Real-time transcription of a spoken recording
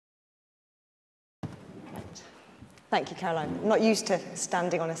Thank you, Caroline. I'm not used to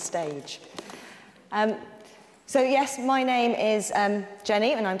standing on a stage. So yes, my name is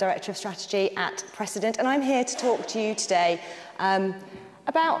Jenny, and I'm Director of Strategy at Precedent, and I'm here to talk to you today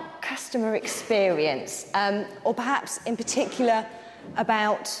about customer experience, or perhaps in particular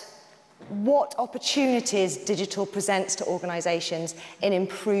about what opportunities digital presents to organisations in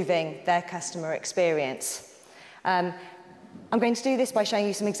improving their customer experience. I'm going to do this by showing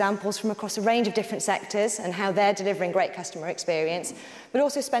you some examples from across a range of different sectors and how they're delivering great customer experience, but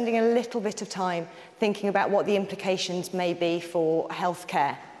also spending a little bit of time thinking about what the implications may be for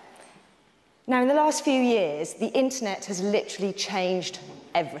healthcare. Now, in the last few years, the internet has literally changed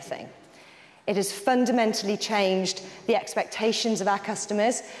everything. It has fundamentally changed the expectations of our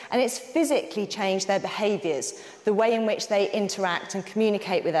customers, and it's physically changed their behaviours, the way in which they interact and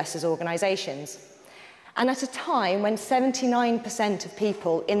communicate with us as organisations. And at a time when 79% of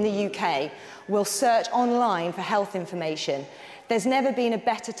people in the UK will search online for health information, there's never been a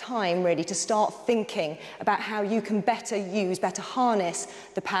better time, really, to start thinking about how you can better harness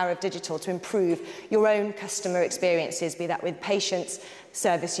the power of digital to improve your own customer experiences, be that with patients,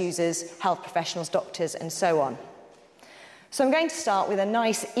 service users, health professionals, doctors, and so on. So I'm going to start with a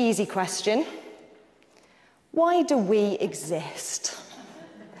nice, easy question. Why do we exist?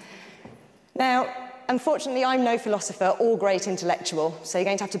 Now, unfortunately, I'm no philosopher or great intellectual, so you're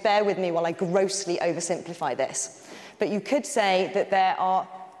going to have to bear with me while I grossly oversimplify this. But you could say that there are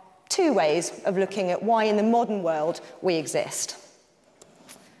two ways of looking at why in the modern world we exist.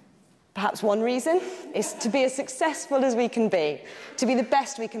 Perhaps one reason is to be as successful as we can be, to be the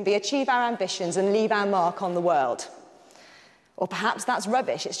best we can be, achieve our ambitions and leave our mark on the world. Or perhaps that's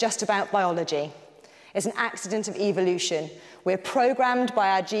rubbish, it's just about biology. It's an accident of evolution. We're programmed by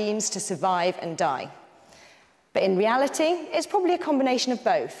our genes to survive and die. But in reality, it's probably a combination of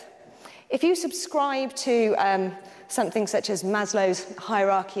both. If you subscribe to something such as Maslow's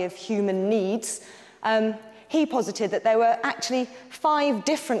hierarchy of human needs, he posited that there were actually 5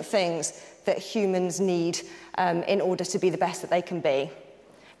 different things that humans need in order to be the best that they can be.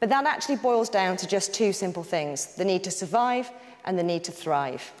 But that actually boils down to just 2 simple things: the need to survive and the need to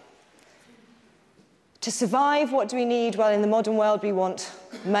thrive. To survive, what do we need? Well, in the modern world, we want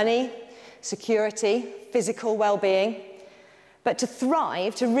money, security, physical well-being. But to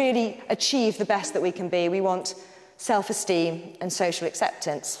thrive, to really achieve the best that we can be, we want self-esteem and social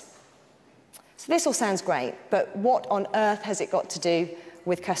acceptance. So this all sounds great, but what on earth has it got to do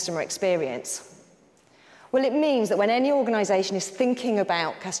with customer experience? Well, it means that when any organisation is thinking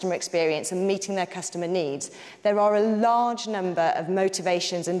about customer experience and meeting their customer needs, there are a large number of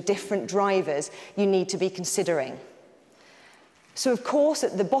motivations and different drivers you need to be considering. So, of course,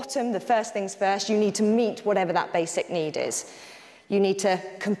 at the bottom, the first things first, you need to meet whatever that basic need is. You need to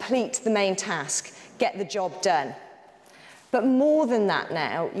complete the main task, get the job done. But more than that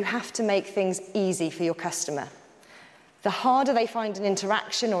now, you have to make things easy for your customer. The harder they find an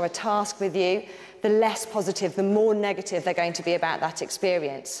interaction or a task with you, the less positive, the more negative they're going to be about that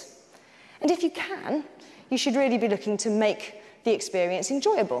experience. And if you can, you should really be looking to make the experience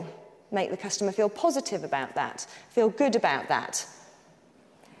enjoyable, make the customer feel positive about that, feel good about that.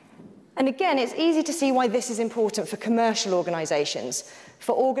 And again, it's easy to see why this is important for commercial organisations,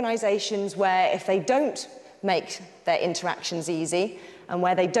 for organisations where if they don't make their interactions easy and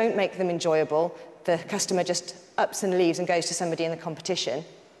where they don't make them enjoyable, the customer just ups and leaves and goes to somebody in the competition.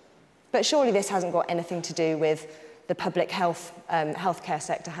 But surely this hasn't got anything to do with the public healthcare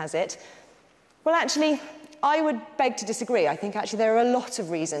sector, has it? Well, actually, I would beg to disagree. I think actually there are a lot of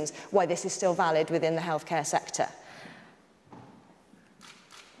reasons why this is still valid within the healthcare sector.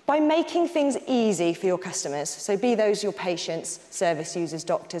 By making things easy for your customers, so be those your patients, service users,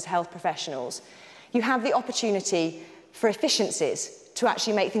 doctors, health professionals, you have the opportunity for efficiencies to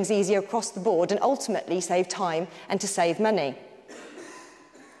actually make things easier across the board and ultimately save time and to save money.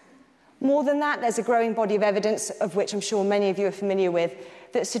 More than that, there's a growing body of evidence, of which I'm sure many of you are familiar with,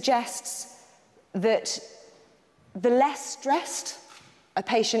 that suggests that the less stressed a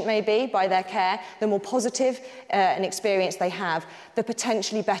patient may be by their care, the more positive an experience they have, the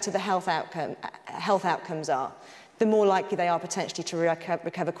potentially better the health outcomes are, the more likely they are potentially to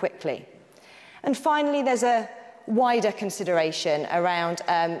recover quickly. And finally, there's a wider consideration around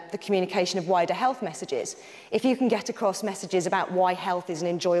the communication of wider health messages. If you can get across messages about why health is an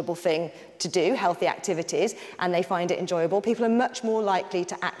enjoyable thing to do, healthy activities, and they find it enjoyable, people are much more likely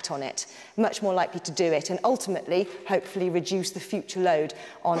to act on it, much more likely to do it, and ultimately, hopefully, reduce the future load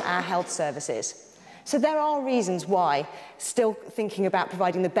on our health services. So there are reasons why still thinking about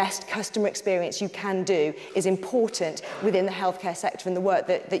providing the best customer experience you can do is important within the healthcare sector and the work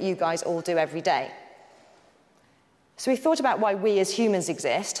that you guys all do every day. So we thought about why we as humans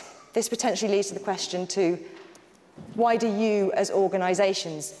exist. This potentially leads to the question to, why do you as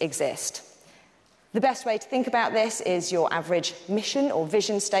organisations exist? The best way to think about this is your average mission or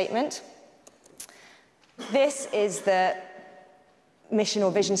vision statement. This is the mission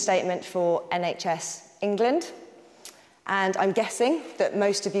or vision statement for NHS England. And I'm guessing that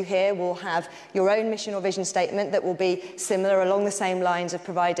most of you here will have your own mission or vision statement that will be similar, along the same lines of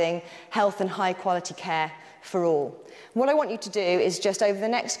providing health and high quality care for all. What I want you to do is just over the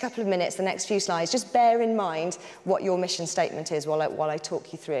next couple of minutes, the next few slides, just bear in mind what your mission statement is while I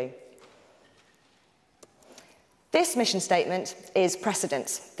talk you through. This mission statement is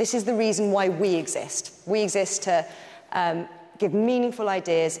Precedent. This is the reason why we exist. We exist to give meaningful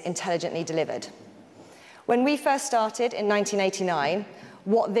ideas intelligently delivered. When we first started in 1989,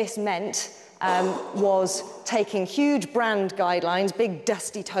 what this meant was taking huge brand guidelines, big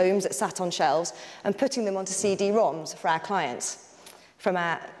dusty tomes that sat on shelves, and putting them onto CD-ROMs for our clients from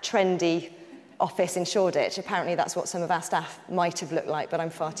our trendy office in Shoreditch. Apparently that's what some of our staff might have looked like, but I'm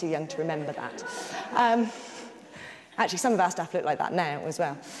far too young to remember that. Actually, some of our staff look like that now as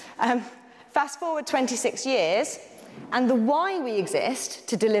well. Fast forward 26 years, and the why we exist,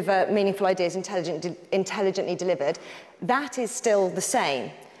 to deliver meaningful ideas intelligently delivered, that is still the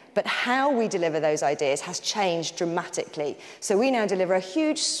same. But how we deliver those ideas has changed dramatically. So we now deliver a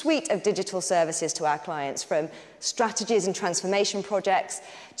huge suite of digital services to our clients, from strategies and transformation projects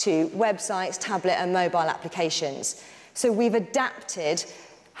to websites, tablet and mobile applications. So we've adapted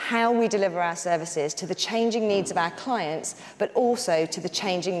how we deliver our services to the changing needs of our clients, but also to the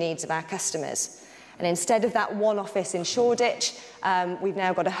changing needs of our customers. And instead of that one office in Shoreditch, we've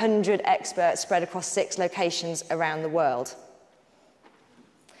now got 100 experts spread across 6 locations around the world.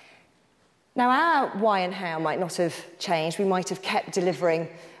 Now, our why and how might not have changed. We might have kept delivering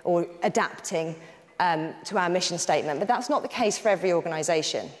or adapting to our mission statement, but that's not the case for every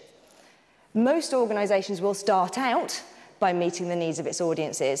organisation. Most organisations will start out by meeting the needs of its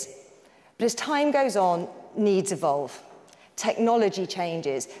audiences, but as time goes on, needs evolve. Technology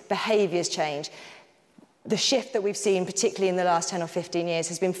changes, behaviours change. The shift that we've seen, particularly in the last 10 or 15 years,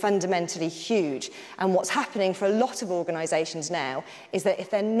 has been fundamentally huge. And what's happening for a lot of organisations now is that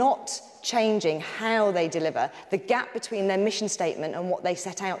if they're not changing how they deliver, the gap between their mission statement and what they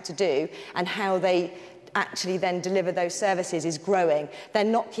set out to do and how they actually then deliver those services is growing. They're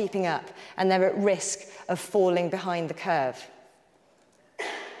not keeping up, and they're at risk of falling behind the curve.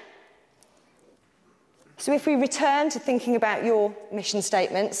 So if we return to thinking about your mission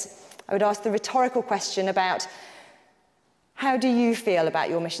statements, I would ask the rhetorical question about, how do you feel about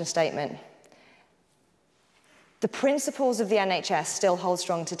your mission statement? The principles of the NHS still hold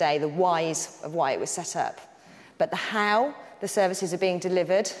strong today, the whys of why it was set up. But the how the services are being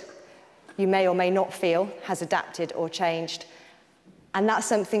delivered, you may or may not feel, has adapted or changed. And that's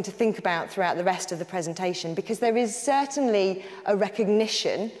something to think about throughout the rest of the presentation, because there is certainly a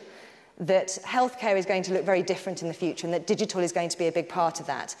recognition that healthcare is going to look very different in the future, and that digital is going to be a big part of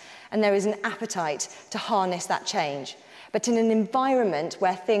that. And there is an appetite to harness that change. But in an environment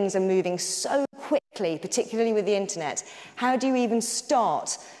where things are moving so quickly, particularly with the internet, how do you even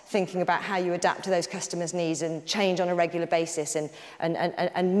start thinking about how you adapt to those customers' needs and change on a regular basis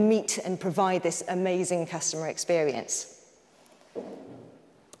and meet and provide this amazing customer experience?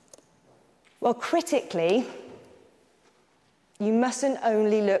 Well, critically, you mustn't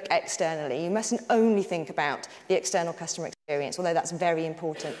only look externally. You mustn't only think about the external customer experience, although that's very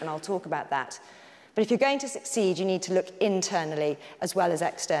important, and I'll talk about that. But if you're going to succeed, you need to look internally as well as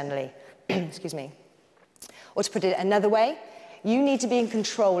externally. Excuse me. Or to put it another way, you need to be in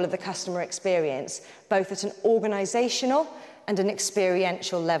control of the customer experience, both at an organisational and an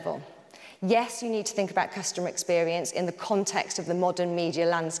experiential level. Yes, you need to think about customer experience in the context of the modern media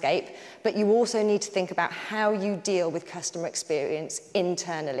landscape, but you also need to think about how you deal with customer experience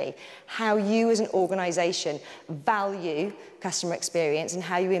internally, how you as an organisation value customer experience, and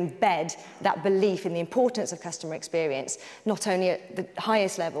how you embed that belief in the importance of customer experience, not only at the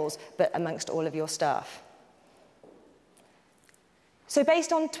highest levels, but amongst all of your staff. So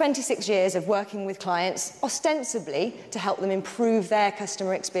based on 26 years of working with clients, ostensibly to help them improve their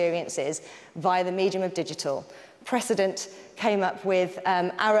customer experiences via the medium of digital, Precedent came up with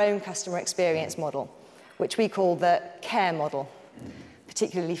our own customer experience model, which we call the CARE model,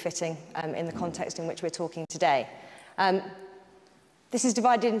 particularly fitting in the context in which we're talking today. This is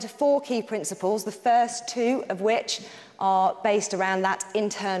divided into 4 key principles, the first 2 of which are based around that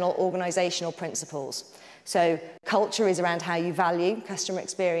internal organisational principles. So culture is around how you value customer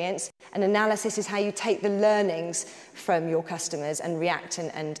experience, and analysis is how you take the learnings from your customers and react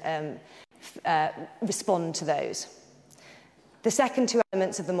and respond to those. The second two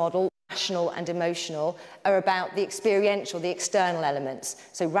elements of the model, rational and emotional, are about the experiential, the external elements.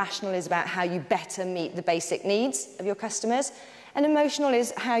 So rational is about how you better meet the basic needs of your customers, and emotional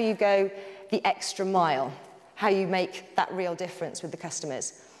is how you go the extra mile, how you make that real difference with the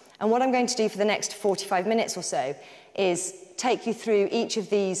customers. And what I'm going to do for the next 45 minutes or so is take you through each of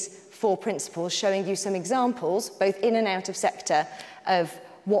these 4 principles, showing you some examples, both in and out of sector, of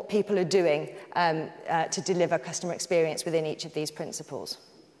what people are doing to deliver customer experience within each of these principles.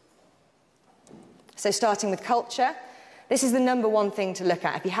 So starting with culture, this is the number one thing to look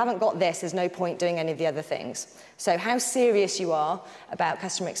at. If you haven't got this, there's no point doing any of the other things. So how serious you are about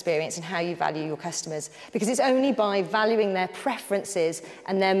customer experience and how you value your customers, because it's only by valuing their preferences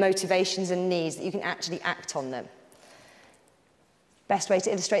and their motivations and needs that you can actually act on them. Best way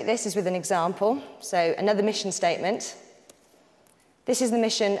to illustrate this is with an example. So another mission statement. This is the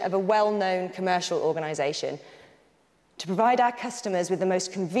mission of a well-known commercial organisation: to provide our customers with the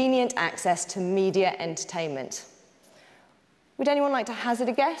most convenient access to media entertainment. Would anyone like to hazard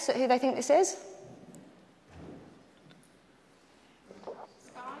a guess at who they think this is?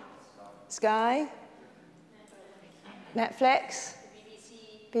 Sky? Netflix?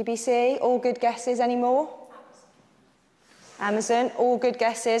 BBC? All good guesses. Any more? Amazon? All good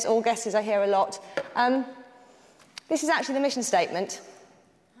guesses. All guesses I hear a lot. This is actually the mission statement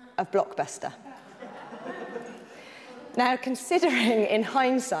of Blockbuster. Now, considering in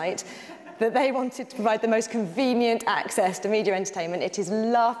hindsight that they wanted to provide the most convenient access to media entertainment, it is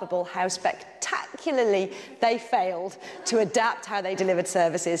laughable how spectacularly they failed to adapt how they delivered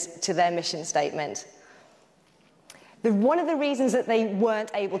services to their mission statement. One of the reasons that they weren't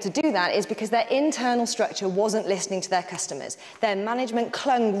able to do that is because their internal structure wasn't listening to their customers. Their management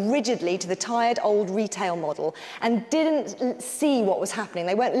clung rigidly to the tired old retail model and didn't see what was happening.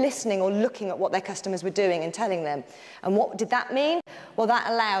 They weren't listening or looking at what their customers were doing and telling them. And what did that mean? Well,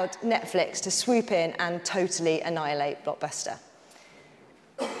 that allowed Netflix to swoop in and totally annihilate Blockbuster.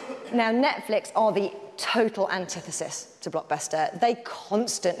 Now, Netflix are the total antithesis to Blockbuster. They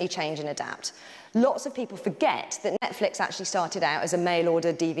constantly change and adapt. Lots of people forget that Netflix actually started out as a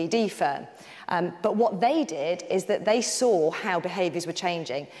mail-order DVD firm. But what they did is that they saw how behaviours were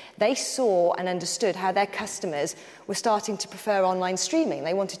changing. They saw and understood how their customers were starting to prefer online streaming.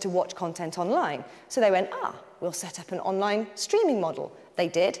 They wanted to watch content online. So they went, we'll set up an online streaming model. They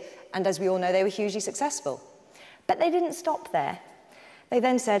did, and as we all know, they were hugely successful. But they didn't stop there. They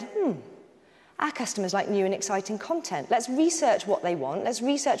then said, our customers like new and exciting content. Let's research what they want, let's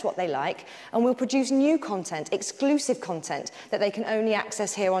research what they like, and we'll produce new content, exclusive content, that they can only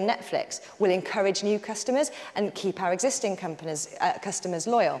access here on Netflix. We'll encourage new customers and keep our existing customers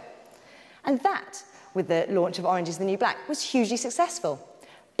loyal. And that, with the launch of Orange is the New Black, was hugely successful.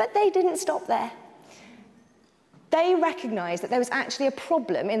 But they didn't stop there. They recognised that there was actually a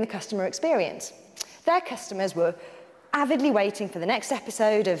problem in the customer experience. Their customers were avidly waiting for the next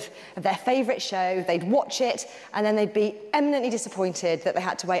episode of their favourite show. They'd watch it, and then they'd be eminently disappointed that they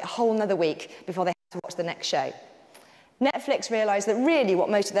had to wait a whole another week before they had to watch the next show. Netflix realised that really what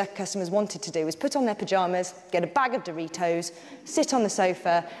most of their customers wanted to do was put on their pyjamas, get a bag of Doritos, sit on the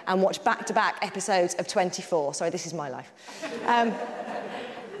sofa, and watch back-to-back episodes of 24. Sorry, this is my life.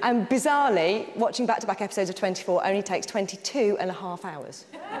 And bizarrely, watching back-to-back episodes of 24 only takes 22 and a half hours.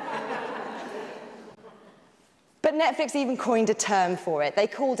 But Netflix even coined a term for it. They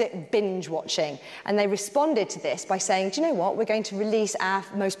called it binge watching. And they responded to this by saying, do you know what? We're going to release our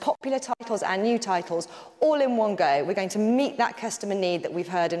most popular titles, our new titles, all in one go. We're going to meet that customer need that we've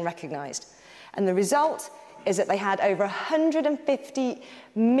heard and recognised. And the result is that they had over 150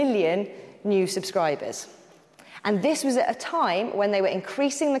 million new subscribers. And this was at a time when they were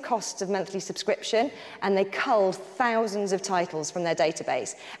increasing the costs of monthly subscription, and they culled thousands of titles from their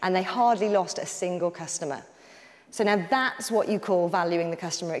database, and they hardly lost a single customer. So now that's what you call valuing the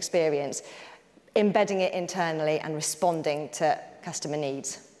customer experience, embedding it internally and responding to customer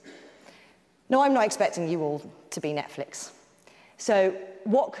needs. Now, I'm not expecting you all to be Netflix. So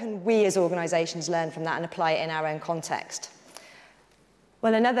what can we as organisations learn from that and apply it in our own context?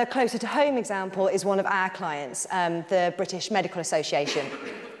 Well, another closer to home example is one of our clients, the British Medical Association.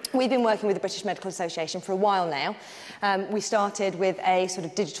 We've been working with the British Medical Association for a while now. We started with a sort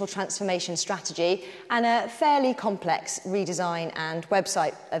of digital transformation strategy and a fairly complex redesign and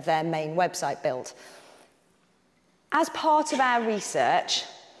website of their main website build. As part of our research,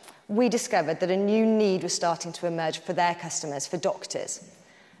 we discovered that a new need was starting to emerge for their customers, for doctors.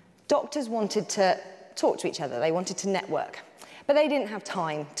 Doctors wanted to talk to each other, they wanted to network, but they didn't have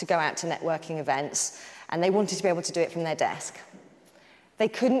time to go out to networking events, and they wanted to be able to do it from their desk. They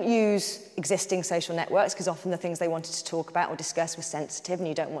couldn't use existing social networks because often the things they wanted to talk about or discuss were sensitive and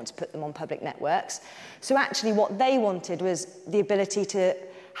you don't want to put them on public networks. So actually what they wanted was the ability to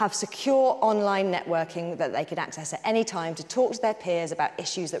have secure online networking that they could access at any time to talk to their peers about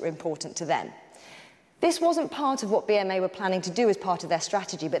issues that were important to them. This wasn't part of what BMA were planning to do as part of their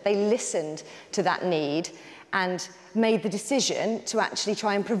strategy, but they listened to that need and made the decision to actually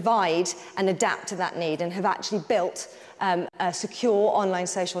try and provide and adapt to that need, and have actually built a secure online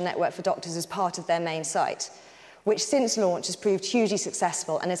social network for doctors as part of their main site, which since launch has proved hugely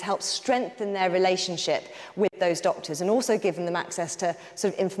successful and has helped strengthen their relationship with those doctors and also given them access to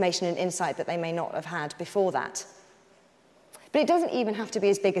sort of information and insight that they may not have had before that. But it doesn't even have to be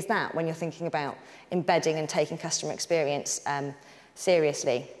as big as that when you're thinking about embedding and taking customer experience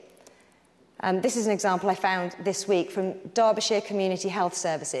seriously. This is an example I found this week from Derbyshire Community Health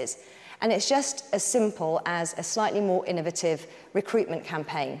Services. And it's just as simple as a slightly more innovative recruitment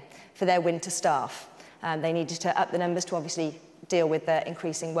campaign for their winter staff. They needed to up the numbers to obviously deal with the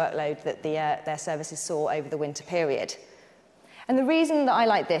increasing workload that their services saw over the winter period. And the reason that I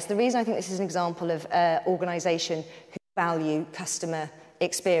like this, the reason I think this is an example of an organisation who value customer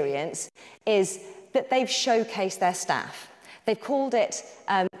experience, is that they've showcased their staff. They've called it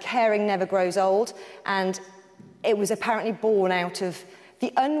Caring Never Grows Old, and it was apparently born out of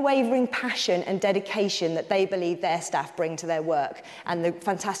the unwavering passion and dedication that they believe their staff bring to their work and the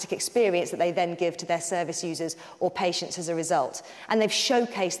fantastic experience that they then give to their service users or patients as a result. And they've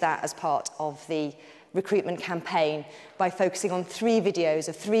showcased that as part of the recruitment campaign by focusing on 3 videos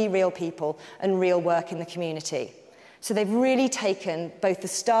of 3 real people and real work in the community. So they've really taken both the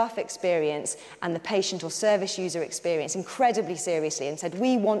staff experience and the patient or service user experience incredibly seriously and said,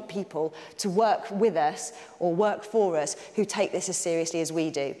 we want people to work with us or work for us who take this as seriously as we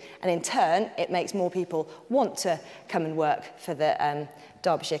do. And in turn, it makes more people want to come and work for the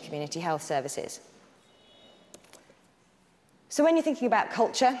Derbyshire Community Health Services. So when you're thinking about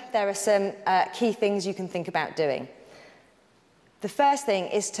culture, there are some key things you can think about doing. The first thing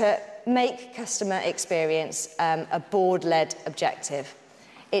is to make customer experience a board-led objective.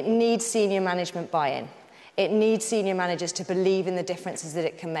 It needs senior management buy-in. It needs senior managers to believe in the differences that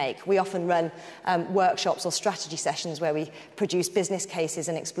it can make. We often run workshops or strategy sessions where we produce business cases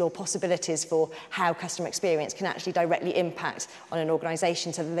and explore possibilities for how customer experience can actually directly impact on an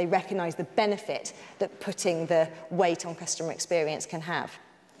organisation so that they recognise the benefit that putting the weight on customer experience can have.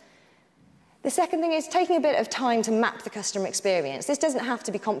 The second thing is taking a bit of time to map the customer experience. This doesn't have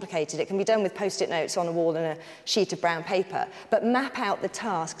to be complicated. It can be done with post-it notes on a wall and a sheet of brown paper. But map out the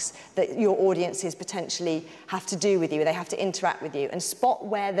tasks that your audiences potentially have to do with you, they have to interact with you, and spot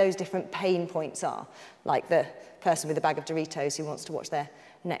where those different pain points are, like the person with a bag of Doritos who wants to watch their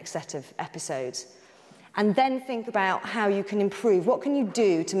next set of episodes. And then think about how you can improve. What can you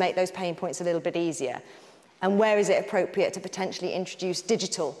do to make those pain points a little bit easier? And where is it appropriate to potentially introduce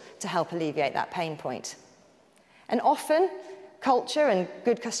digital to help alleviate that pain point? And often, culture and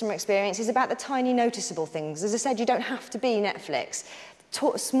good customer experience is about the tiny noticeable things. As I said, you don't have to be Netflix.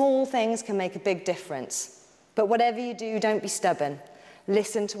 Small things can make a big difference. But whatever you do, don't be stubborn.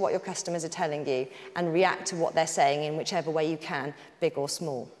 Listen to what your customers are telling you and react to what they're saying in whichever way you can, big or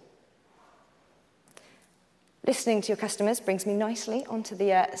small. Listening to your customers brings me nicely onto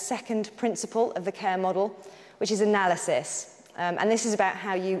the second principle of the care model, which is analysis. And this is about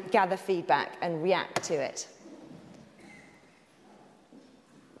how you gather feedback and react to it.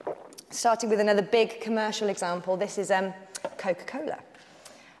 Starting with another big commercial example, this is Coca-Cola.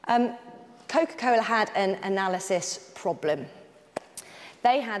 Coca-Cola had an analysis problem.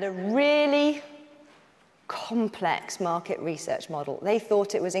 They had a really complex market research model. They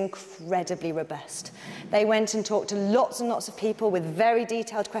thought it was incredibly robust. They went and talked to lots and lots of people with very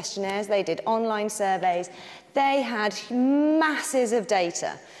detailed questionnaires. They did online surveys. They had masses of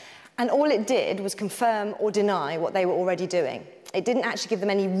data. And all it did was confirm or deny what they were already doing. It didn't actually give them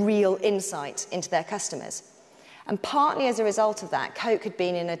any real insight into their customers. And partly as a result of that, Coke had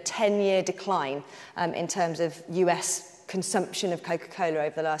been in a 10-year decline in terms of US consumption of Coca-Cola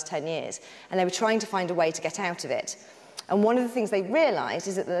over the last 10 years, and they were trying to find a way to get out of it. And one of the things they realised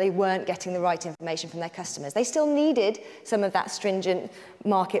is that they weren't getting the right information from their customers. They still needed some of that stringent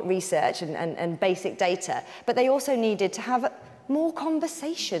market research and basic data, but they also needed to have more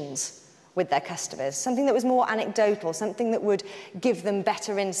conversations with their customers, something that was more anecdotal, something that would give them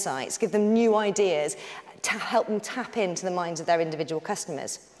better insights, give them new ideas, to help them tap into the minds of their individual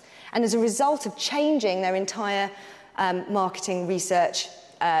customers. And as a result of changing their entire marketing research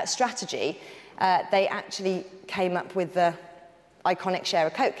strategy, they actually came up with the iconic Share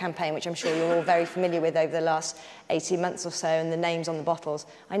a Coke campaign, which I'm sure you're all very familiar with over the last 18 months or so, and the names on the bottles.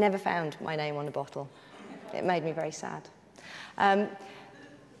 I never found my name on a bottle. It made me very sad.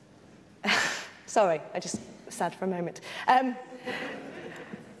 Sorry, I just sad for a moment.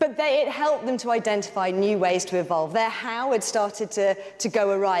 But it helped them to identify new ways to evolve. Their how had started to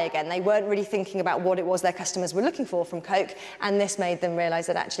go awry again. They weren't really thinking about what it was their customers were looking for from Coke, and this made them realise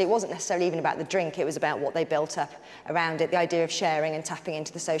that actually it wasn't necessarily even about the drink, it was about what they built up around it, the idea of sharing and tapping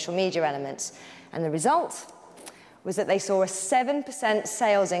into the social media elements. And the result was that they saw a 7%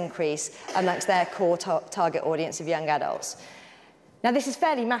 sales increase amongst their core target audience of young adults. Now, this is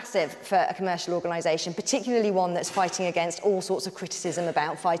fairly massive for a commercial organisation, particularly one that's fighting against all sorts of criticism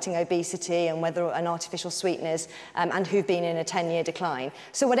about fighting obesity and whether and artificial sweeteners and who've been in a 10-year decline.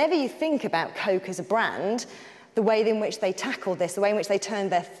 So whatever you think about Coke as a brand, the way in which they tackled this, the way in which they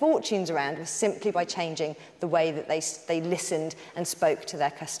turned their fortunes around was simply by changing the way that they listened and spoke to their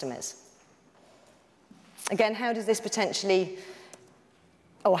customers. Again, how does this potentially,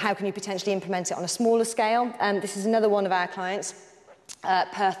 or how can you potentially implement it on a smaller scale? This is another one of our clients,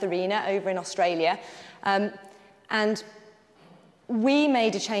 Perth Arena over in Australia. And we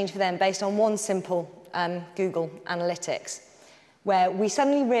made a change for them based on one simple Google Analytics, where we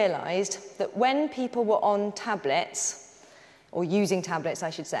suddenly realised that when people were on tablets, or using tablets, I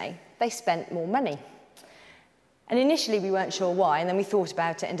should say, they spent more money. And initially we weren't sure why, and then we thought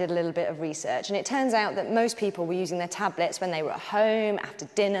about it and did a little bit of research. And it turns out that most people were using their tablets when they were at home, after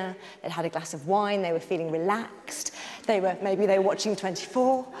dinner, they'd had a glass of wine, they were feeling relaxed, maybe they were watching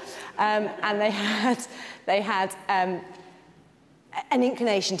 24, and they had an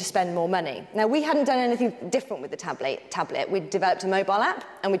inclination to spend more money. Now, we hadn't done anything different with the tablet. We'd developed a mobile app,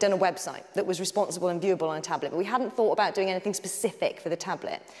 and we'd done a website that was responsible and viewable on a tablet, but we hadn't thought about doing anything specific for the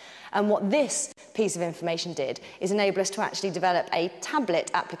tablet. And what this piece of information did is enable us to actually develop a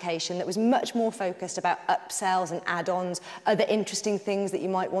tablet application that was much more focused about upsells and add-ons, other interesting things that you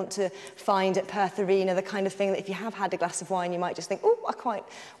might want to find at Perth Arena, the kind of thing that if you have had a glass of wine, you might just think, oh, I quite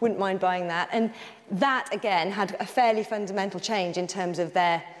wouldn't mind buying that. And that, again, had a fairly fundamental change in terms of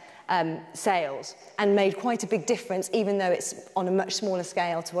their sales and made quite a big difference, even though it's on a much smaller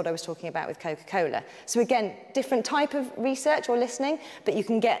scale to what I was talking about with Coca-Cola. So again, different type of research or listening, but you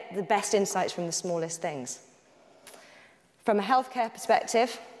can get the best insights from the smallest things. From a healthcare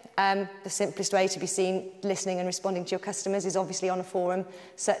perspective, the simplest way to be seen listening and responding to your customers is obviously on a forum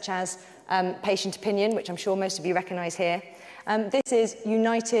such as Patient Opinion, which I'm sure most of you recognise here. This is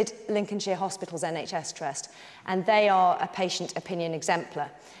United Lincolnshire Hospitals NHS Trust, and they are a patient opinion exemplar.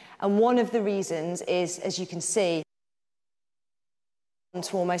 And one of the reasons is, as you can see,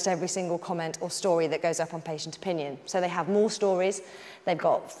 to almost every single comment or story that goes up on Patient Opinion. So they have more stories. They've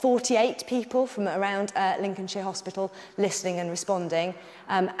got 48 people from around Lincolnshire Hospital listening and responding.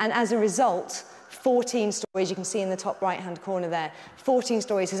 And as a result, 14 stories, you can see in the top right-hand corner there, 14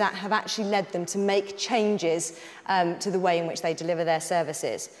 stories have actually led them to make changes to the way in which they deliver their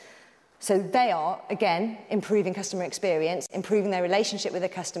services. So they are, again, improving customer experience, improving their relationship with their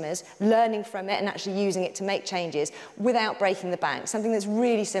customers, learning from it and actually using it to make changes without breaking the bank, something that's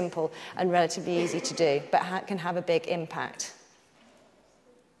really simple and relatively easy to do, but can have a big impact.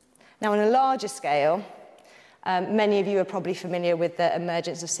 Now, on a larger scale, many of you are probably familiar with the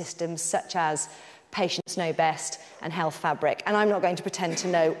emergence of systems such as Patients Know Best and Health Fabric. And I'm not going to pretend to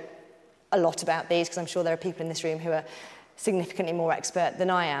know a lot about these because I'm sure there are people in this room who are significantly more expert than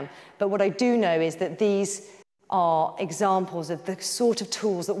I am. But what I do know is that these are examples of the sort of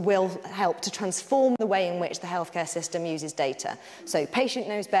tools that will help to transform the way in which the healthcare system uses data. So Patient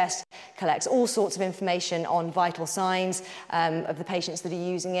Knows Best collects all sorts of information on vital signs of the patients that are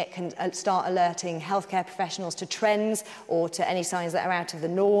using it, can start alerting healthcare professionals to trends or to any signs that are out of the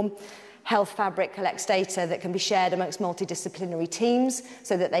norm. Health Fabric collects data that can be shared amongst multidisciplinary teams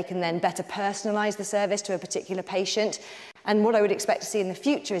so that they can then better personalise the service to a particular patient. And what I would expect to see in the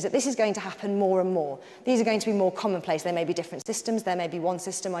future is that this is going to happen more and more. These are going to be more commonplace. There may be different systems. There may be one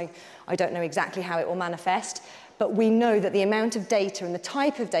system. I don't know exactly how it will manifest. But we know that the amount of data and the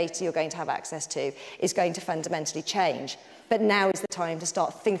type of data you're going to have access to is going to fundamentally change. But now is the time to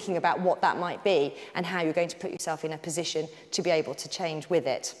start thinking about what that might be and how you're going to put yourself in a position to be able to change with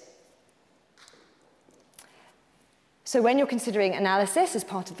it. So when you're considering analysis as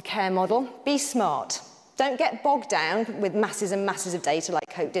part of the care model, be smart. Don't get bogged down with masses and masses of data like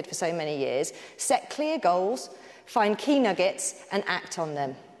Coke did for so many years. Set clear goals, find key nuggets, and act on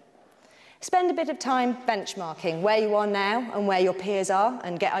them. Spend a bit of time benchmarking where you are now and where your peers are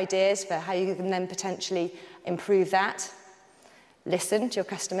and get ideas for how you can then potentially improve that. Listen to your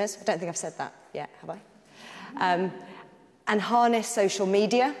customers. I don't think I've said that yet, have I? and harness social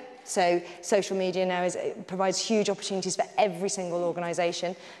media. So social media now provides huge opportunities for every single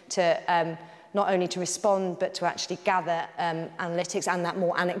organisation to not only to respond, but to actually gather analytics and that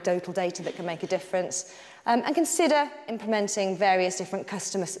more anecdotal data that can make a difference. And consider implementing various different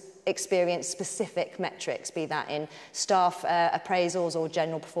customer experience specific metrics, be that in staff appraisals or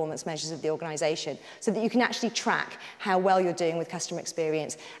general performance measures of the organisation, so that you can actually track how well you're doing with customer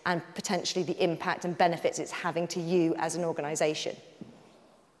experience and potentially the impact and benefits it's having to you as an organisation.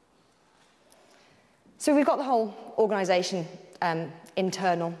 So we've got the whole organisation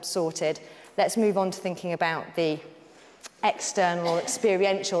internal sorted. Let's move on to thinking about the external or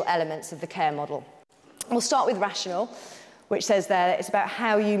experiential elements of the care model. We'll start with rational, which says there it's about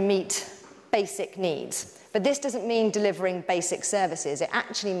how you meet basic needs. But this doesn't mean delivering basic services. It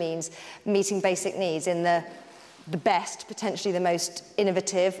actually means meeting basic needs in the best, potentially the most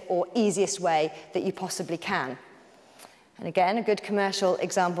innovative or easiest way that you possibly can. And again, a good commercial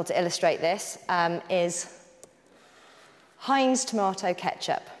example to illustrate this is Heinz tomato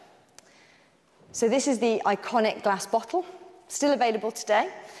ketchup. So this is the iconic glass bottle, still available today,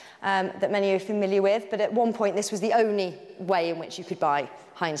 that many are familiar with, but at one point this was the only way in which you could buy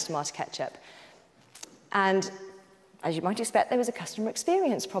Heinz tomato ketchup. And as you might expect, there was a customer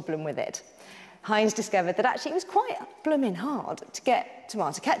experience problem with it. Heinz discovered that actually it was quite blooming hard to get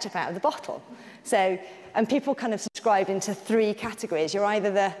tomato ketchup out of the bottle. So, and people kind of subscribed into three categories. You're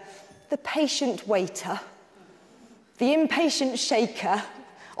either the patient waiter, the impatient shaker,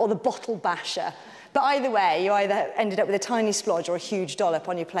 or the bottle basher. But either way, you either ended up with a tiny splodge or a huge dollop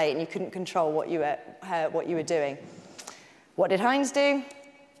on your plate and you couldn't control what you were doing. What did Heinz do?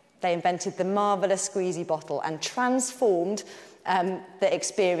 They invented the marvellous squeezy bottle and transformed the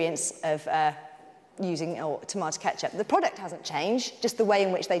experience of using tomato ketchup. The product hasn't changed, just the way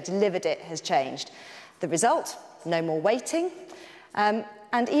in which they delivered it has changed. The result, no more waiting. And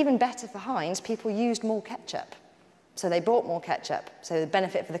even better for Heinz, people used more ketchup. So they bought more ketchup. So the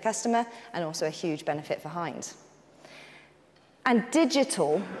benefit for the customer and also a huge benefit for Heinz. And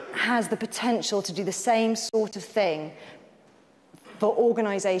digital has the potential to do the same sort of thing for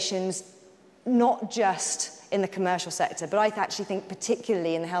organisations, not just in the commercial sector, but I actually think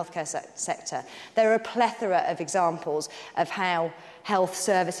particularly in the healthcare sector. There are a plethora of examples of how health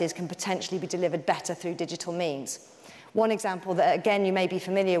services can potentially be delivered better through digital means. One example that, again, you may be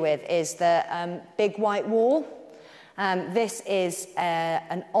familiar with is the Big White Wall. This is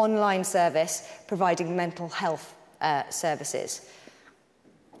an online service providing mental health services.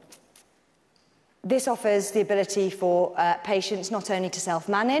 This offers the ability for patients not only to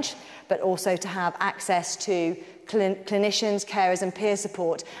self-manage, but also to have access to clinicians, carers and peer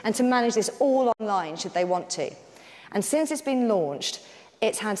support, and to manage this all online should they want to. And since it's been launched,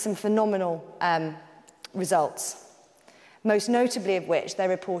 it's had some phenomenal results. Most notably of which they're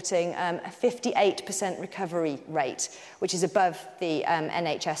reporting a 58% recovery rate, which is above the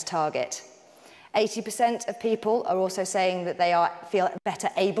NHS target. 80% of people are also saying that they feel better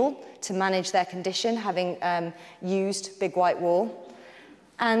able to manage their condition, having used Big White Wall.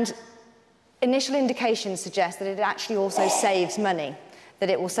 And initial indications suggest that it actually also saves money, that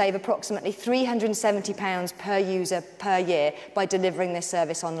it will save approximately £370 per user per year by delivering this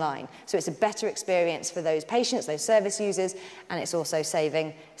service online. So it's a better experience for those patients, those service users, and it's also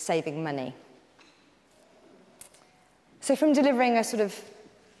saving money. So from delivering a sort of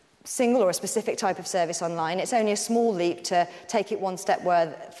single or a specific type of service online, it's only a small leap to take it one step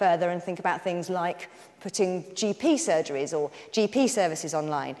further and think about things like putting GP surgeries or GP services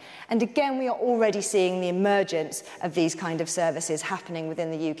online. And again, we are already seeing the emergence of these kind of services happening within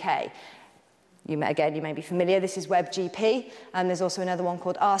the UK. You may be familiar, this is WebGP, and there's also another one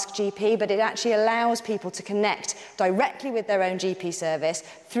called Ask GP, but it actually allows people to connect directly with their own GP service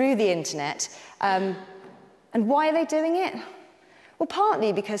through the internet. And why are they doing it? Well,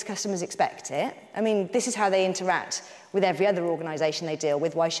 partly because customers expect it. I mean, this is how they interact with every other organisation they deal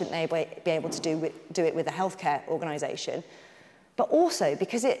with. Why shouldn't they be able to do it with a healthcare organisation? But also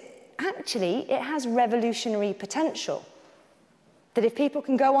because it has revolutionary potential. That if people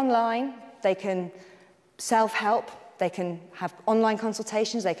can go online, they can self-help, they can have online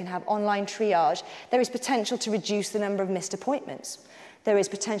consultations, they can have online triage, there is potential to reduce the number of missed appointments. There is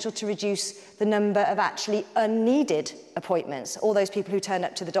potential to reduce the number of actually unneeded appointments, all those people who turn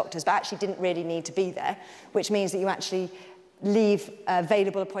up to the doctors but actually didn't really need to be there, which means that you actually leave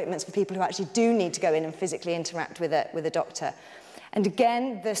available appointments for people who actually do need to go in and physically interact with a doctor. And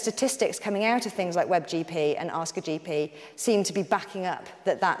again, the statistics coming out of things like WebGP and Ask a GP seem to be backing up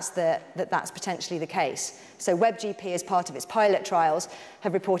that's potentially the case. So WebGP, as part of its pilot trials,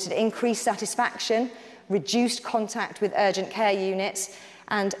 have reported increased satisfaction reduced contact with urgent care units,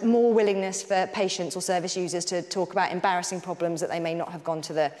 and more willingness for patients or service users to talk about embarrassing problems that they may not have gone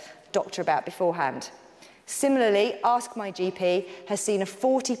to the doctor about beforehand. Similarly, Ask My GP has seen a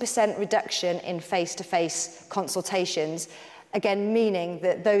 40% reduction in face-to-face consultations, again meaning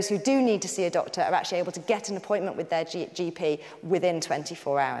that those who do need to see a doctor are actually able to get an appointment with their GP within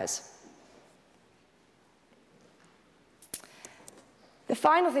 24 hours. The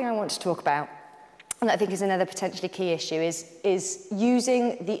final thing I want to talk about, and I think is another potentially key issue, is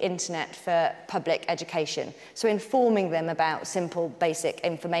using the internet for public education, so informing them about simple, basic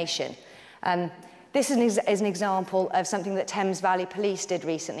information. This is an example of something that Thames Valley Police did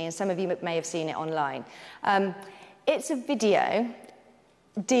recently, and some of you may have seen it online. It's a video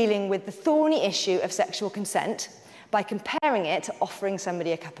dealing with the thorny issue of sexual consent by comparing it to offering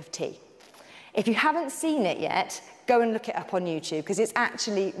somebody a cup of tea. If you haven't seen it yet, go and look it up on YouTube, because it's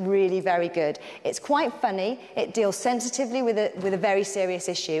actually really very good. It's quite funny, it deals sensitively with a very serious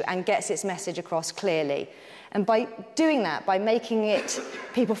issue and gets its message across clearly. And by doing that, by making it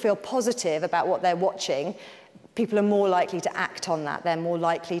people feel positive about what they're watching, people are more likely to act on that. They're more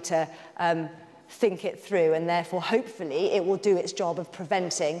likely to think it through, and therefore, hopefully, it will do its job of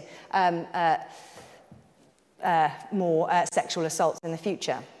preventing more sexual assaults in the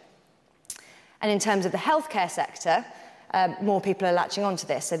future. And in terms of the healthcare sector, more people are latching onto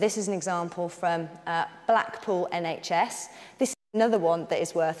this. So this is an example from Blackpool NHS. This is another one that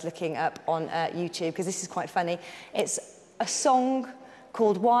is worth looking up on YouTube, because this is quite funny. It's a song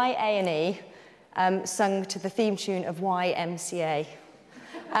called Why A&E, sung to the theme tune of YMCA.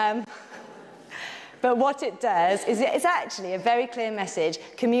 But what it does is it's actually a very clear message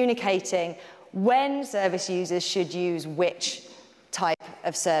communicating when service users should use which type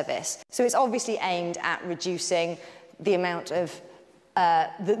of service. So it's obviously aimed at reducing the amount of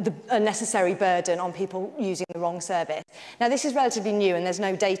the unnecessary burden on people using the wrong service. Now, this is relatively new, and there's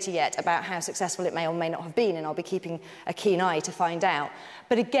no data yet about how successful it may or may not have been, and I'll be keeping a keen eye to find out.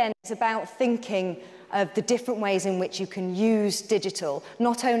 But again, it's about thinking of the different ways in which you can use digital,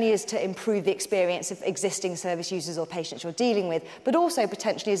 not only as to improve the experience of existing service users or patients you're dealing with, but also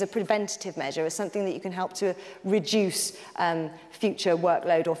potentially as a preventative measure, as something that you can help to reduce future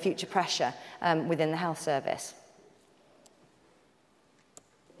workload or future pressure within the health service.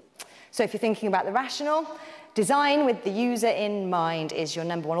 So if you're thinking about the rationale, design with the user in mind is your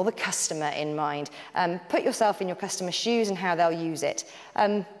number one, or the customer in mind. Put yourself in your customer's shoes and how they'll use it.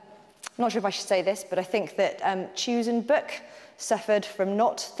 I'm not sure if I should say this, but I think that Choose and Book suffered from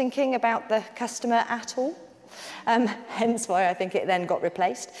not thinking about the customer at all, hence why I think it then got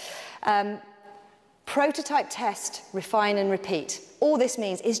replaced. Prototype, test, refine and repeat. All this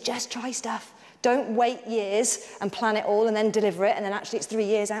means is just try stuff. Don't wait years and plan it all and then deliver it, and then actually it's 3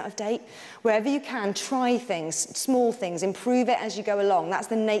 years out of date. Wherever you can, try things, small things, improve it as you go along. That's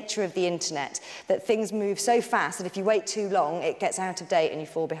the nature of the internet, that things move so fast that if you wait too long, it gets out of date and you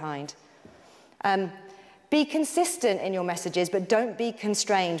fall behind. Be consistent in your messages, but don't be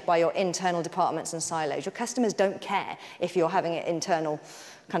constrained by your internal departments and silos. Your customers don't care if you're having internal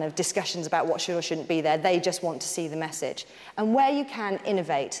kind of discussions about what should or shouldn't be there. They just want to see the message. And where you can,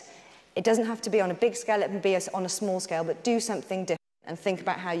 innovate. It doesn't have to be on a big scale, it can be on a small scale, but do something different and think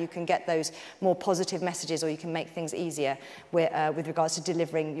about how you can get those more positive messages, or you can make things easier with regards to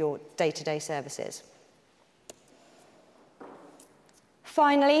delivering your day-to-day services.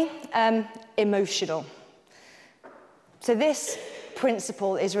 Finally, emotional. So this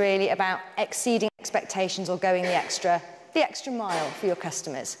principle is really about exceeding expectations or going the extra mile for your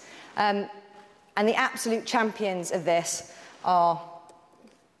customers. And the absolute champions of this are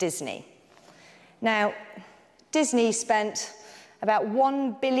Disney. Now, Disney spent about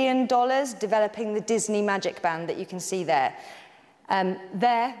 $1 billion developing the Disney Magic Band that you can see there.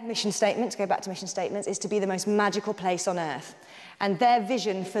 Their mission statement, to go back to mission statements, is to be the most magical place on earth. And their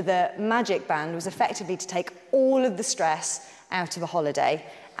vision for the Magic Band was effectively to take all of the stress out of a holiday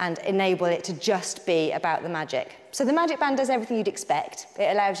and enable it to just be about the magic. So the Magic Band does everything you'd expect.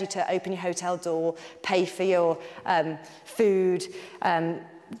 It allows you to open your hotel door, pay for your food,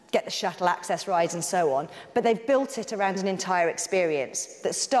 get the shuttle access rides and so on. But they've built it around an entire experience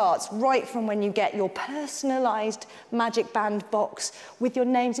that starts right from when you get your personalised Magic Band box with your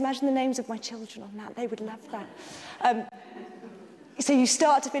names. Imagine the names of my children on that. They would love that. So you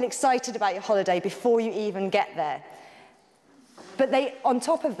start to feel excited about your holiday before you even get there. But on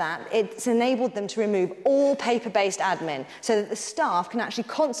top of that, it's enabled them to remove all paper-based admin so that the staff can actually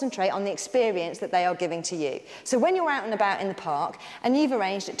concentrate on the experience that they are giving to you. So when you're out and about in the park and you've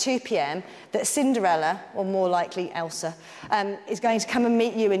arranged at 2 p.m. that Cinderella, or more likely Elsa, is going to come and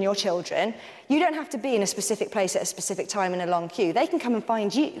meet you and your children, you don't have to be in a specific place at a specific time in a long queue. They can come and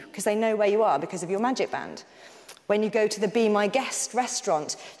find you because they know where you are because of your magic band. When you go to the Be My Guest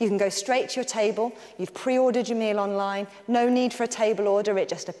restaurant, you can go straight to your table, you've pre-ordered your meal online, no need for a table order, it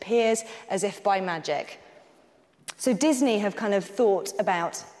just appears as if by magic. So Disney have kind of thought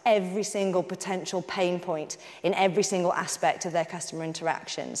about every single potential pain point in every single aspect of their customer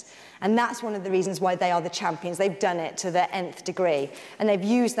interactions. And that's one of the reasons why they are the champions. They've done it to their nth degree. And they've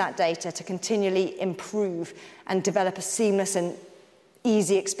used that data to continually improve and develop a seamless and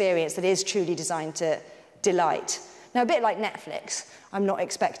easy experience that is truly designed to delight. Now, a bit like Netflix, I'm not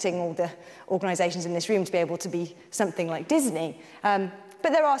expecting all the organisations in this room to be able to be something like Disney, but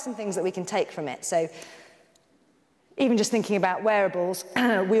there are some things that we can take from it. So even just thinking about wearables,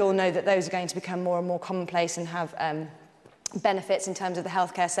 we all know that those are going to become more and more commonplace and have benefits in terms of the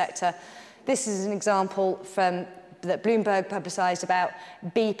healthcare sector. This is an example that Bloomberg publicised about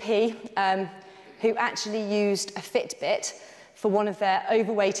BP, who actually used a Fitbit for one of their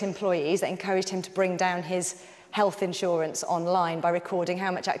overweight employees that encouraged him to bring down his health insurance online by recording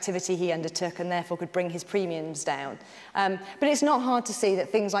how much activity he undertook and therefore could bring his premiums down. But it's not hard to see that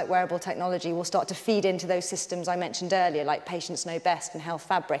things like wearable technology will start to feed into those systems I mentioned earlier, like Patients Know Best and Health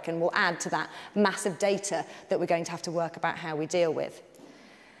Fabric, and will add to that massive data that we're going to have to work about how we deal with.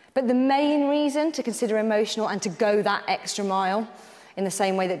 But the main reason to consider emotional and to go that extra mile in the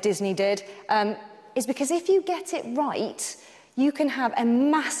same way that Disney did is because if you get it right, you can have a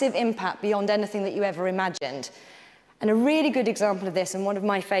massive impact beyond anything that you ever imagined. And a really good example of this, and one of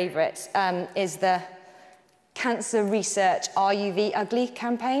my favourites, is the Cancer Research Are You the Ugly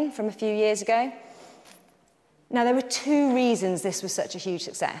campaign from a few years ago. Now, there were 2 reasons this was such a huge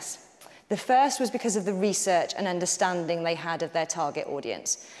success. The first was because of the research and understanding they had of their target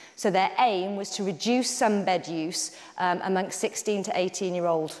audience. So their aim was to reduce sunbed use amongst 16 to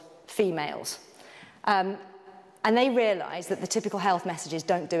 18-year-old females. And they realised that the typical health messages,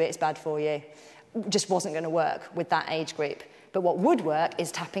 don't do it, it's bad for you, just wasn't going to work with that age group. But what would work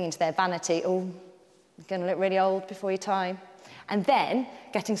is tapping into their vanity, oh, you're going to look really old before your time. And then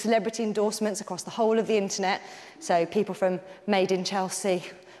getting celebrity endorsements across the whole of the internet, so people from Made in Chelsea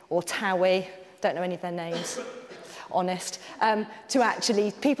or Towie, don't know any of their names, honest, to actually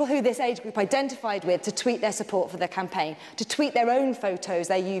people who this age group identified with to tweet their support for their campaign, to tweet their own photos,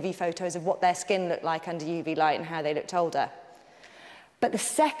 their UV photos of what their skin looked like under UV light and how they looked older. But the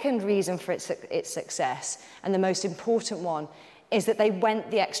second reason for its success, and the most important one, is that they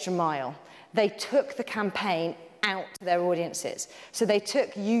went the extra mile. They took the campaign out to their audiences. So they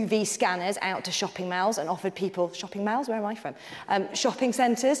took UV scanners out to shopping malls and offered people, shopping malls, where am I from? Shopping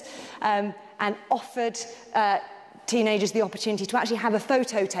centres, and offered teenagers the opportunity to actually have a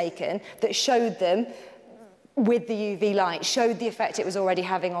photo taken that showed them with the UV light, showed the effect it was already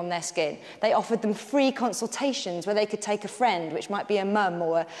having on their skin. They offered them free consultations where they could take a friend, which might be a mum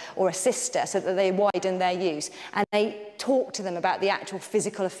or a sister, so that they widen their use. And they talked to them about the actual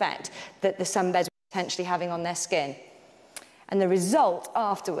physical effect that the sunbeds were potentially having on their skin. And the result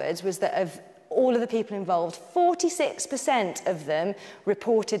afterwards was that of all of the people involved, 46% of them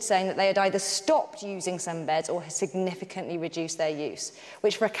reported saying that they had either stopped using sunbeds or had significantly reduced their use,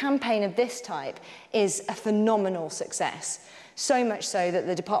 which for a campaign of this type is a phenomenal success. So much so that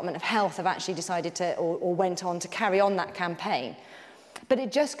the Department of Health have actually decided to, or went on to carry on that campaign. But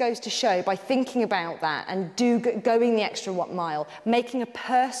it just goes to show, by thinking about that and going the extra mile, making a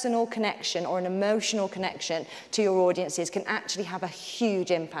personal connection or an emotional connection to your audiences can actually have a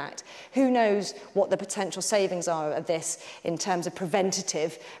huge impact. Who knows what the potential savings are of this in terms of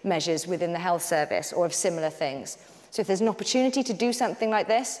preventative measures within the health service or of similar things. So if there's an opportunity to do something like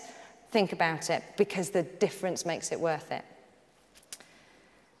this, think about it, because the difference makes it worth it.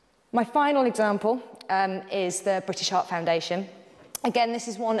 My final example is the British Heart Foundation. Again, this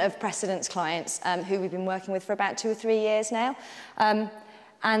is one of Precedent's clients who we've been working with for about 2 or 3 years now.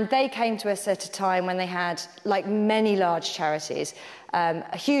 And they came to us at a time when they had, like many large charities,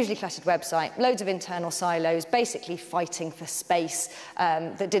 a hugely cluttered website, loads of internal silos, basically fighting for space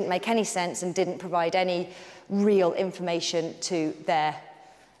that didn't make any sense and didn't provide any real information to their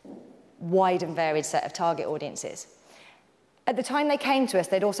wide and varied set of target audiences. At the time they came to us,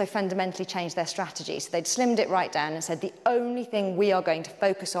 they'd also fundamentally changed their strategy. So they'd slimmed it right down and said, the only thing we are going to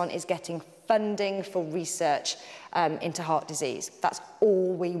focus on is getting funding for research into heart disease. That's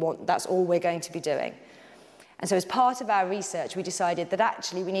all we want. That's all we're going to be doing. And so as part of our research, we decided that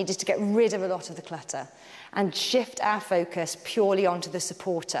actually we needed to get rid of a lot of the clutter and shift our focus purely onto the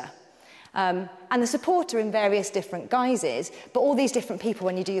supporter. And the supporter in various different guises, but all these different people,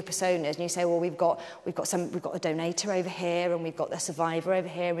 when you do your personas and you say, well, we've got a donator over here and we've got the survivor over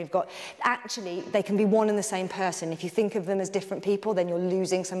here, and actually they can be one and the same person. If you think of them as different people, then you're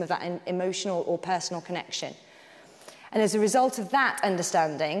losing some of that emotional or personal connection. And as a result of that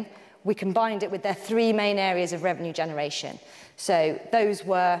understanding, we combined it with their three main areas of revenue generation. So those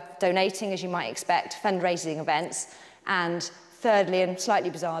were donating, as you might expect, fundraising events, and thirdly, and slightly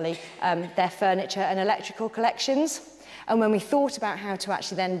bizarrely, their furniture and electrical collections. And when we thought about how to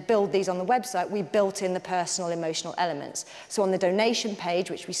actually then build these on the website, we built in the personal, emotional elements. So on the donation page,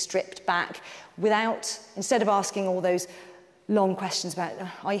 which we stripped back, instead of asking all those long questions about,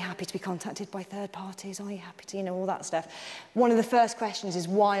 are you happy to be contacted by third parties? Are you happy to, all that stuff? One of the first questions is,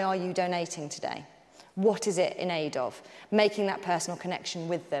 why are you donating today? What is it in aid of? Making that personal connection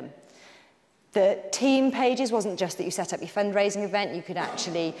with them. The team pages wasn't just that you set up your fundraising event. You could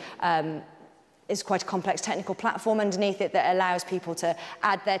actually, it's quite a complex technical platform underneath it that allows people to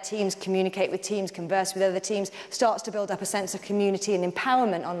add their teams, communicate with teams, converse with other teams, starts to build up a sense of community and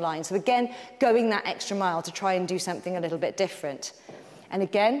empowerment online. So again, going that extra mile to try and do something a little bit different. And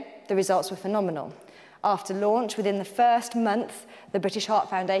again, the results were phenomenal. After launch, within the first month, the British Heart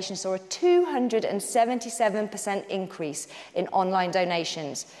Foundation saw a 277% increase in online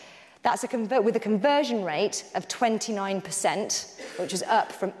donations. That's with a conversion rate of 29%, which is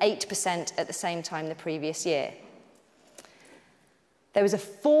up from 8% at the same time the previous year. There was a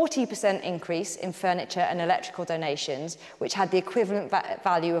 40% increase in furniture and electrical donations, which had the equivalent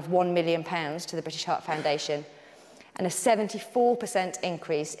value of £1 million to the British Heart Foundation, and a 74%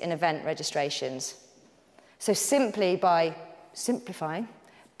 increase in event registrations. So simply by simplifying,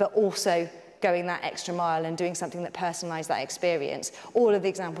 but also going that extra mile and doing something that personalised that experience, all of the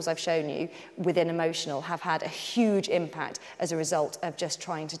examples I've shown you within emotional have had a huge impact as a result of just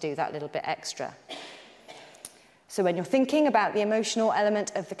trying to do that little bit extra. So when you're thinking about the emotional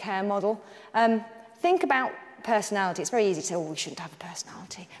element of the care model, think about personality. It's very easy to say, oh, we shouldn't have a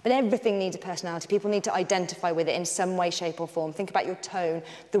personality. But everything needs a personality. People need to identify with it in some way, shape or form. Think about your tone,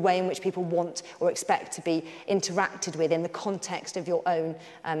 the way in which people want or expect to be interacted with in the context of your own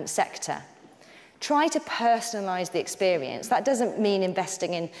sector. Try to personalise the experience. That doesn't mean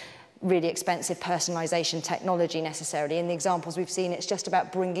investing in really expensive personalisation technology necessarily. In the examples we've seen, it's just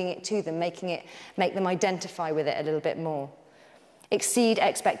about bringing it to them, make them identify with it a little bit more. Exceed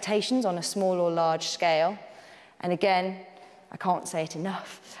expectations on a small or large scale. And again, I can't say it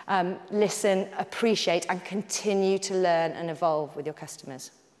enough. Listen, appreciate, and continue to learn and evolve with your customers.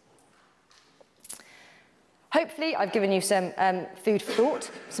 Hopefully, I've given you some food for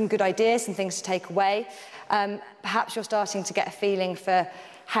thought, some good ideas, some things to take away. Perhaps you're starting to get a feeling for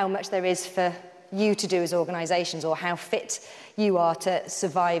how much there is for you to do as organisations, or how fit you are to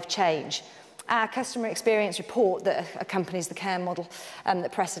survive change. Our customer experience report that accompanies the care model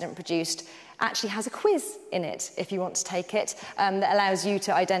that Precedent produced actually has a quiz in it, if you want to take it, that allows you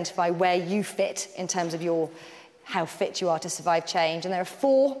to identify where you fit in terms of how fit you are to survive change. And there are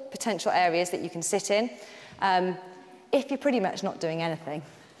 4 potential areas that you can sit in. If you're pretty much not doing anything,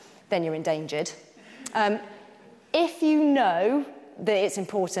 then you're endangered. If you know that it's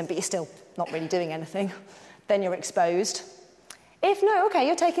important, but you're still not really doing anything, then you're exposed. If no, okay,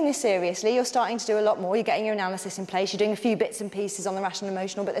 you're taking this seriously, you're starting to do a lot more, you're getting your analysis in place, you're doing a few bits and pieces on the rational and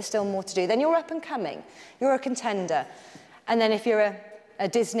emotional, but there's still more to do, then you're up and coming. You're a contender. And then if you're a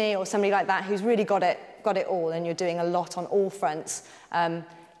Disney or somebody like that who's really got it all, and you're doing a lot on all fronts,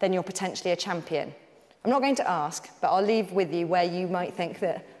 then you're potentially a champion. I'm not going to ask, but I'll leave with you where you might think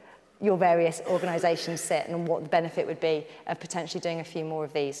that your various organisations sit and what the benefit would be of potentially doing a few more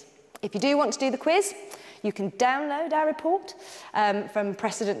of these. If you do want to do the quiz, you can download our report from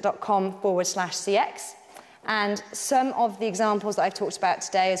precedent.com/CX. And some of the examples that I've talked about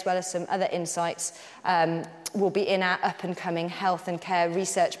today, as well as some other insights, will be in our up-and-coming health and care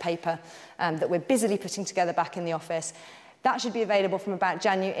research paper that we're busily putting together back in the office. That should be available from about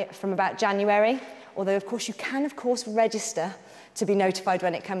January, although, of course, you can, register to be notified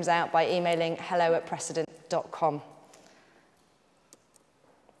when it comes out by emailing hello@precedent.com.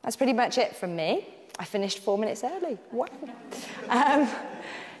 That's pretty much it from me. I finished 4 minutes early. Wow.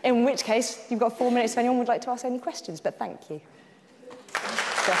 In which case, you've got 4 minutes if anyone would like to ask any questions, but thank you.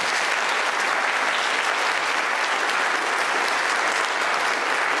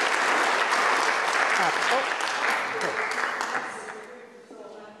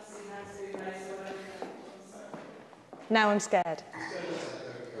 Now I'm scared.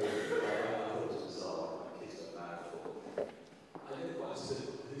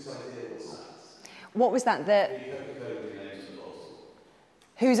 What was that?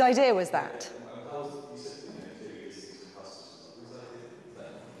 Whose idea was that?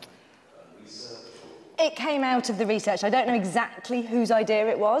 It came out of the research. I don't know exactly whose idea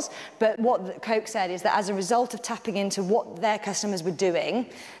it was, but what Coke said is that as a result of tapping into what their customers were doing,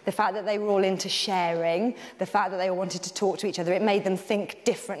 the fact that they were all into sharing, the fact that they all wanted to talk to each other, it made them think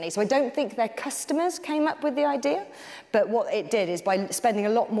differently. So I don't think their customers came up with the idea, but what it did is by spending a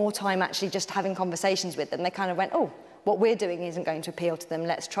lot more time actually just having conversations with them, they kind of went, oh, what we're doing isn't going to appeal to them,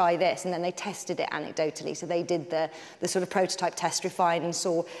 let's try this. And then they tested it anecdotally. So they did the sort of prototype test, refined and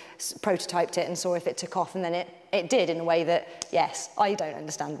prototyped it and saw if it took off. And then it did in a way that, yes, I don't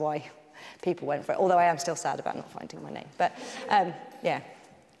understand why people went for it, although I am still sad about not finding my name. But, yeah.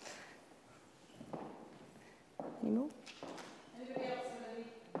 Any more? Anybody else have any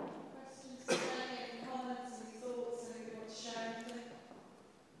questions, any comments, any thoughts, anything you want to share?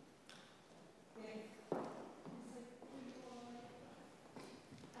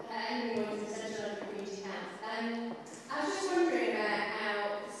 Anyone who's essential under community health. I was just wondering about how,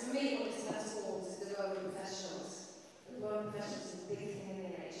 for me, what this transforms is the role of professionals. The role of professionals is a big thing in the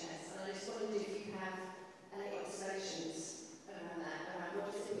NHS, and I just wondered if you have any observations around that, around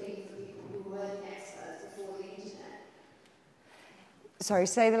what does it mean for people who weren't experts before the internet? Sorry,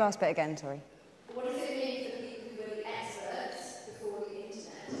 say the last bit again, sorry. What does it mean for people who were experts before the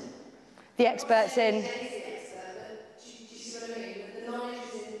internet? The experts in...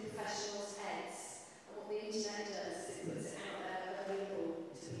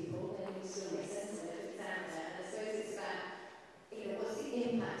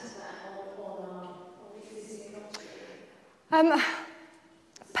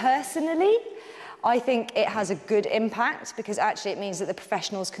 Personally, I think it has a good impact because actually it means that the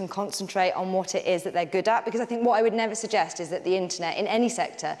professionals can concentrate on what it is that they're good at, because I think what I would never suggest is that the internet in any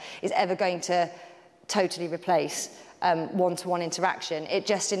sector is ever going to totally replace one-to-one interaction. It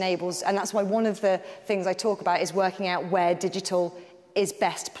just enables, and that's why one of the things I talk about is working out where digital is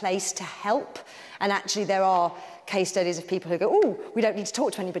best placed to help. And actually there are case studies of people who go, oh, we don't need to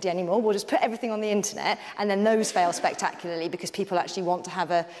talk to anybody anymore, we'll just put everything on the internet, and then those fail spectacularly because people actually want to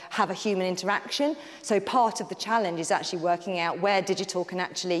have a human interaction. So part of the challenge is actually working out where digital can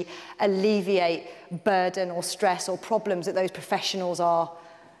actually alleviate burden or stress or problems that those professionals are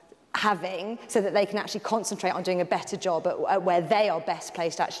having, so that they can actually concentrate on doing a better job at where they are best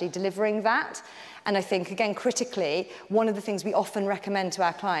placed actually delivering that. And I think, again, critically, one of the things we often recommend to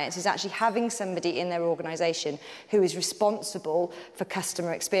our clients is actually having somebody in their organisation who is responsible for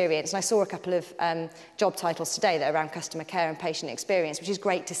customer experience. And I saw a couple of job titles today that are around customer care and patient experience, which is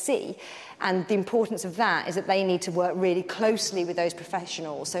great to see. And the importance of that is that they need to work really closely with those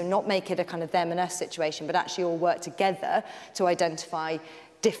professionals, so not make it a kind of them and us situation, but actually all work together to identify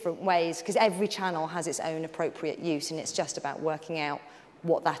different ways, because every channel has its own appropriate use, and it's just about working out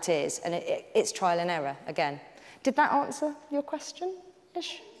what that is, and it's trial and error again. Did that answer your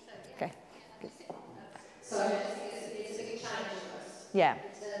question-ish? Okay. Good. So it's a big challenge for us. Yeah. In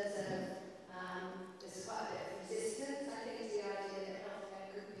terms of, there's quite a bit of resistance, I think, is the idea that healthcare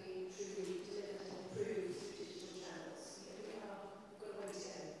could be truly delivered and improved through digital channels. We've got a way to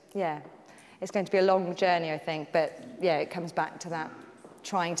go. Yeah. It's going to be a long journey, I think, but yeah, it comes back to that,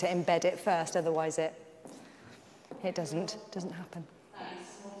 trying to embed it first, otherwise it doesn't happen.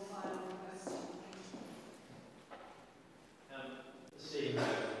 Thanks. One final question. Steve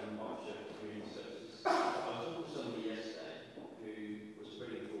from Partnership for Community Services. I was talking to somebody yesterday who was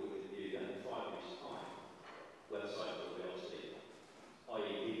putting forward the view that in 5 years' time, websites will be obsolete.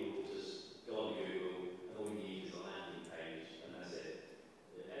 I.e., people will just go on Google and all you need is a landing page and that's it.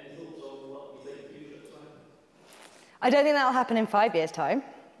 Any thoughts on what you think the future looks like? I don't think that'll happen in 5 years' time.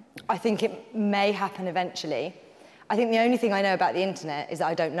 I think it may happen eventually. I think the only thing I know about the internet is that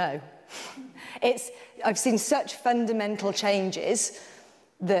I don't know. I've seen such fundamental changes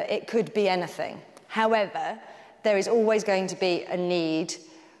that it could be anything. However, there is always going to be a need,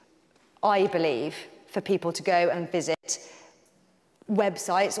 I believe, for people to go and visit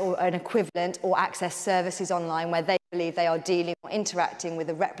websites or an equivalent or access services online where they believe they are dealing or interacting with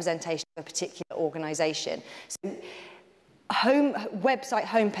a representation of a particular organisation. So, website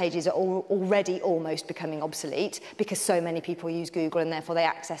homepages are already almost becoming obsolete because so many people use Google and therefore they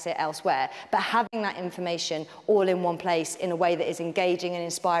access it elsewhere. But having that information all in one place in a way that is engaging and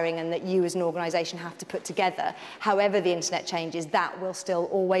inspiring and that you as an organisation have to put together, however the internet changes, that will still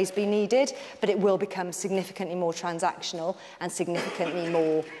always be needed, but it will become significantly more transactional and significantly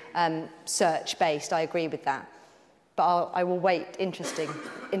more search-based. I agree with that. But I will wait interestingly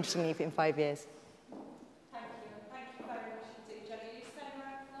in 5 years.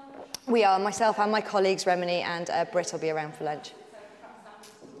 We are. Myself and my colleagues, Remini and Britt, will be around for lunch.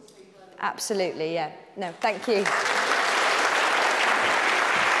 Absolutely, yeah. No, thank you.